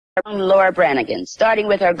Laura Branigan. Starting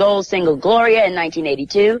with her gold single Gloria in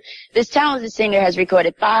 1982, this talented singer has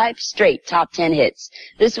recorded 5 straight top 10 hits.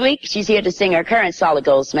 This week, she's here to sing her current solid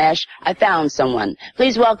gold smash, I Found Someone.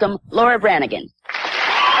 Please welcome Laura Branigan.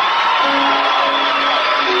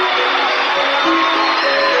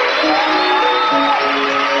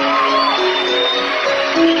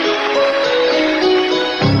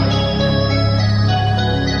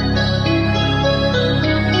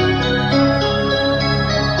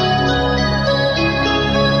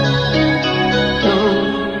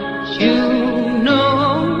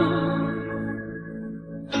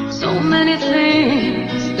 So many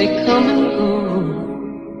things, they come and go,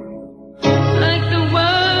 like the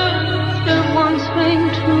words that once rang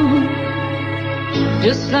true,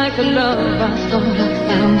 just like a love I thought I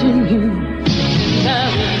found in you. And I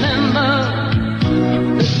remember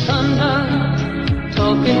the thunder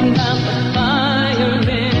talking about the fire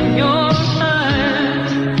in your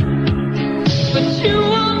eyes, but you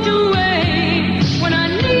walked away when I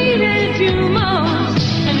needed you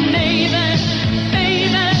most, and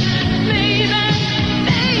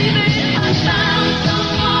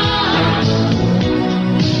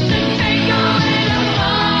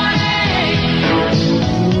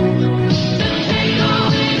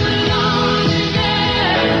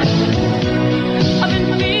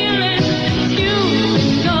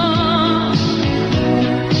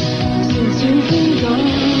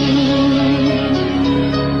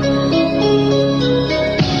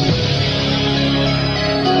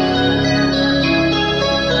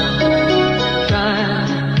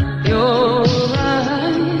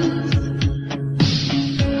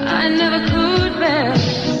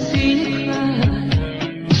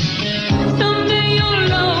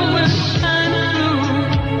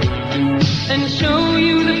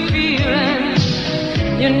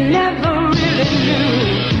you never really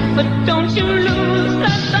knew, but don't you lose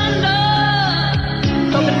that thunder,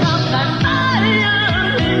 talking about that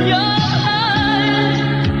fire in your eyes.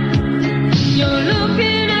 You're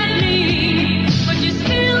looking at me, but you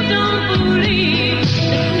still don't believe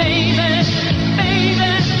that maybe,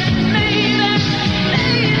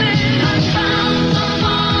 I found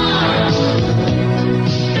someone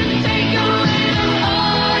to take away the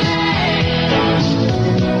heartache.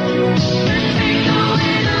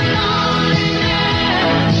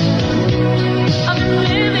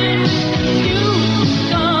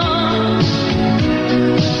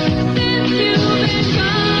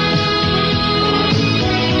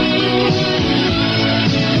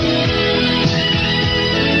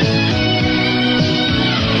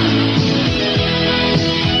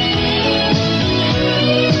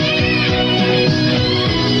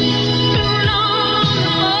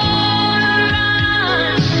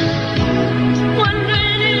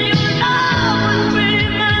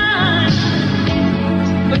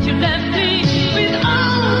 You left me